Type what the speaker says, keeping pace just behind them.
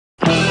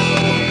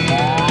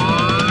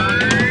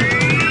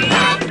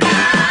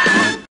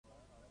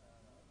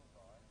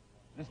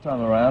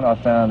time around I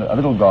found a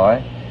little guy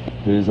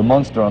who's a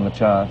monster on the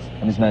charts,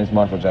 and his name's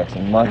Michael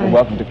Jackson. Michael,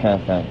 welcome to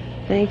Countdown.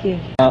 Thank you.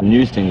 A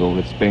new single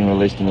that's being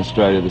released in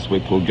Australia this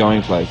week called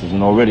Going Places,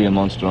 and already a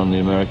monster on the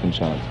American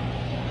charts.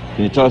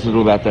 Can you tell us a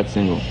little about that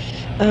single?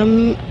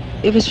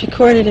 It was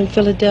recorded in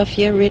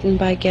Philadelphia, written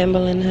by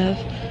Gamble and Huff,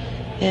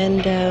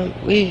 and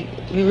we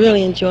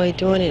really enjoyed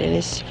doing it, and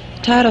it's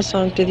the title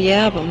song to the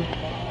album.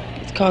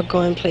 It's called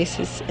Going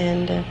Places,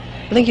 and I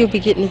think you'll be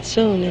getting it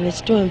soon, and it's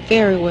doing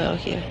very well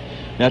here.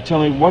 Now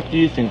tell me, what do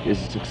you think is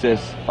the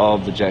success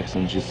of the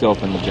Jacksons,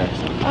 yourself and the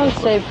Jacksons? I would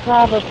say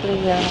probably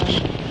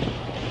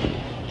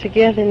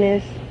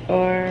togetherness,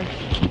 or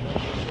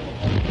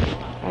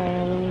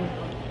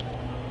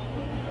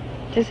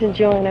just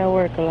enjoying our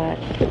work a lot,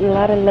 putting a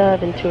lot of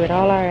love into it,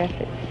 all our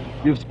effort.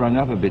 You've sprung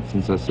up a bit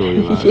since I saw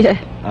you last. Yeah.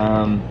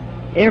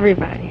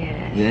 Everybody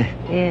has. Yeah?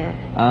 Yeah.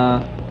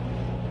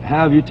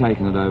 How have you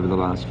taken it over the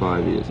last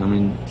 5 years? I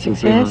mean,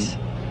 Success?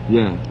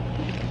 Yeah.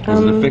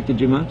 Has it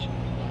affected you much?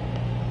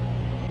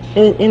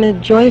 In a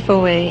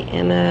joyful way,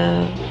 in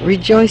a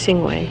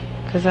rejoicing way,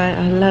 because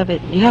I love it.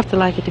 You have to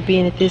like it to be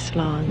in it this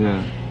long.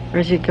 Yeah. Or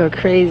you go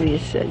crazy.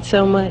 It's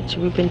so much.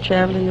 We've been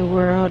traveling the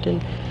world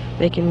and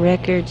making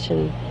records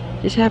and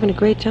just having a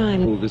great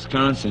time. Well, this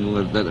current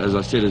single that, as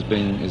I said, is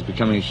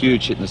becoming a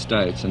huge hit in the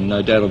States, and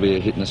no doubt will be a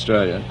hit in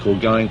Australia,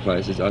 called Going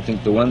Places. I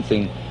think the one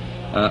thing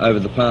over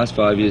the past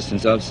 5 years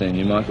since I've seen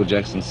you, Michael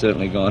Jackson's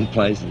certainly gone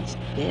places.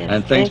 Yes,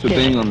 and thanks for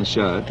being on the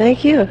show.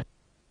 Thank you.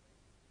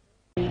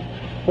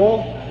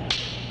 Paul?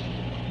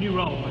 New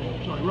roll,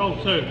 mate. Sorry, roll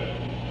two.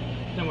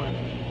 Don't worry.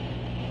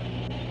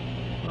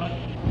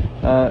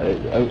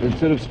 Right. It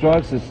sort of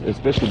strikes us,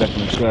 especially back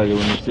in Australia,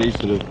 when you see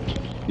sort of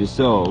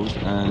yourselves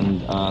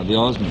and the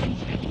Osmonds,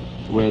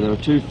 where there are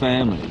two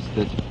families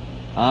that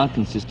are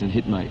consistent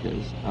hit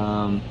makers,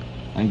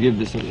 and give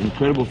this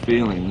incredible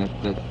feeling that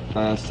they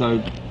are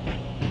so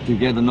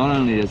together, not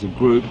only as a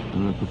group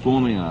and a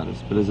performing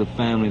artist, but as a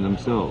family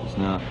themselves.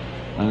 Now,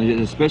 and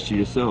especially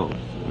yourselves,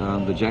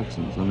 the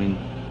Jacksons. I mean,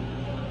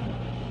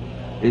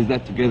 is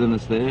that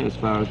togetherness there as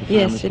far as the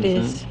family is concerned?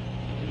 Yes,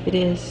 it is. It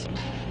is.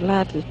 A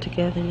lot of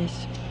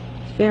togetherness.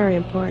 It's very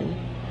important.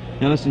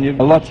 Now listen,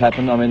 a lot's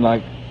happened. I mean,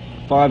 like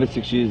 5 or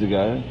 6 years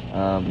ago,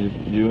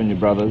 you and your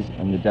brothers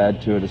and your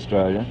dad toured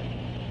Australia,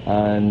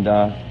 and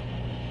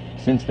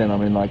since then, I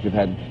mean, like, you've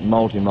had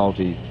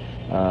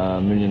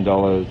multi-million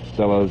dollar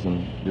sellers,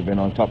 and you've been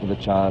on top of the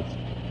charts,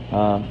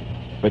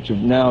 but you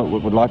now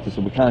would like to,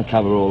 so we can't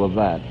cover all of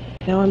that.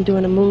 Now I'm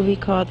doing a movie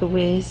called The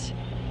Wiz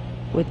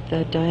with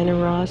Diana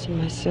Ross and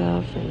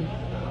myself and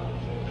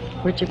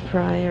Richard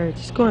Pryor.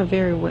 It's going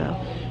very well.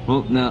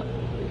 Well, now,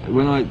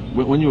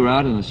 when you were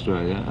out in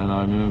Australia, and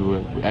I remember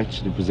we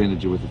actually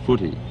presented you with the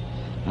footy,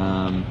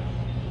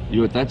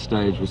 you at that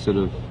stage were sort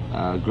of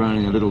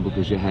groaning a little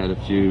because you had a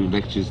few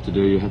lectures to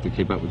do, you had to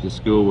keep up with your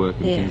schoolwork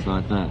and things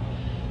like that.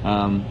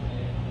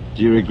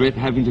 Do you regret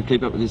having to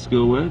keep up with your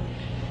schoolwork?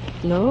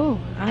 No,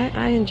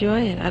 I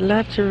enjoy it. I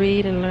love to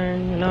read and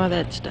learn and all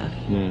that stuff.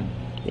 Yeah.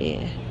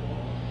 Yeah.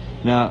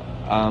 Now,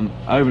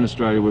 over in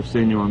Australia, we've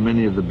seen you on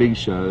many of the big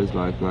shows,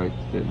 like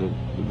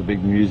the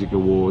big music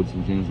awards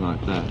and things like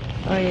that.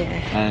 Oh,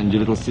 yeah. And your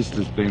little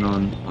sister's been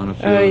on a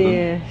few Oh, of them.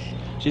 yeah.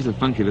 She's a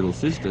funky little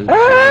sister.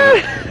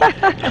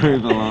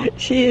 Move along.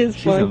 She is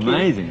funky. She's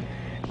amazing.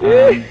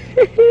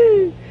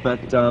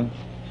 But,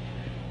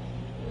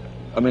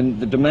 I mean,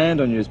 the demand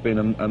on you has been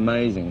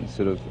amazing,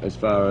 sort of, as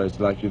far as,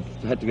 like, you've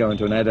had to go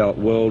into an adult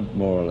world,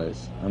 more or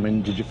less. I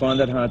mean, did you find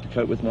that hard to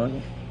cope with,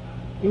 Michael?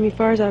 You mean as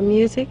far as our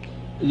music?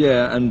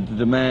 Yeah, and the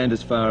demand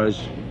as far as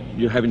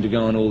you're having to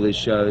go on all these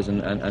shows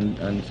and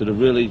sort of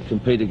really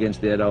compete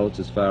against the adults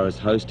as far as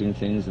hosting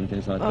things and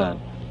things like that.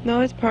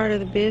 No, it's part of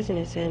the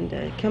business, and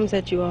it comes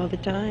at you all the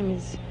time.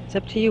 It's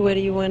up to you whether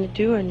you want to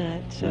do or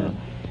not. So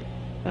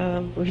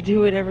we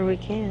do whatever we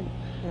can.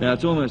 Now,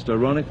 it's almost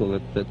ironical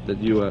that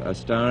you are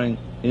starring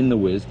in The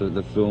Wiz,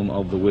 the film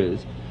of The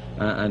Wiz,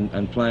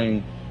 and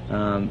playing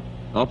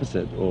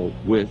opposite or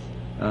with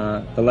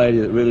the lady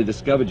that really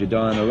discovered you,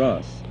 Diana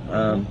Ross.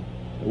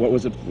 What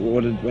was it?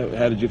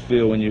 How did you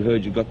feel when you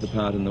heard you got the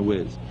part in The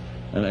Wiz,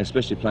 and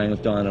especially playing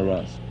with Diana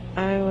Ross?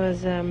 I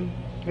was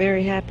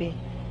very happy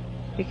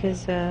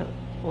because,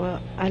 well,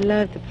 I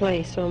loved the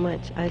play so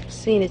much. I've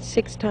seen it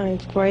 6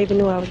 times before I even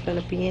knew I was going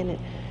to be in it,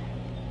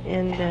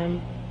 and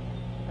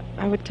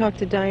I would talk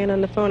to Diane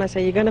on the phone. I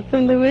say, "You're going to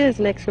film The Wiz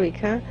next week,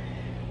 huh?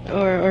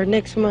 Or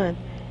next month?"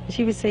 And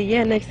she would say,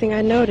 "Yeah." Next thing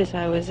I noticed,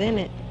 I was in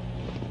it,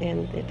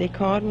 and they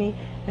called me,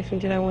 asked me,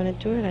 "Did I want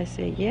to do it?" I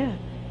said, "Yeah."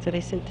 So they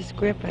sent the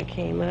script. I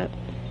came up,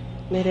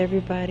 met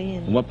everybody,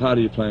 and what part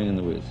are you playing in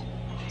The Wiz?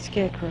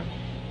 Scarecrow.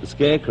 The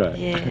Scarecrow?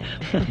 Yeah.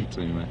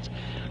 Too much.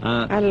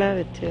 I love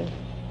it, too.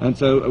 And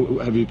so,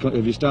 have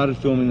you started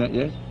filming that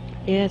yet?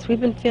 Yes, we've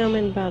been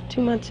filming about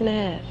 2 months and a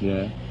half.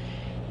 Yeah.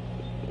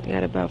 We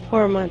got about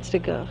 4 months to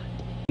go.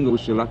 I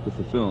wish you luck with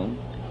the film.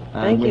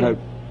 Thank we you. hope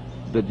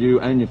that you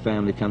and your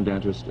family come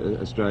down to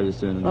Australia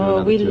soon. And do Oh,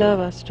 another we tour. love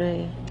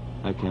Australia.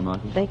 Okay,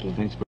 Michael. Thank you.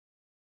 Thanks for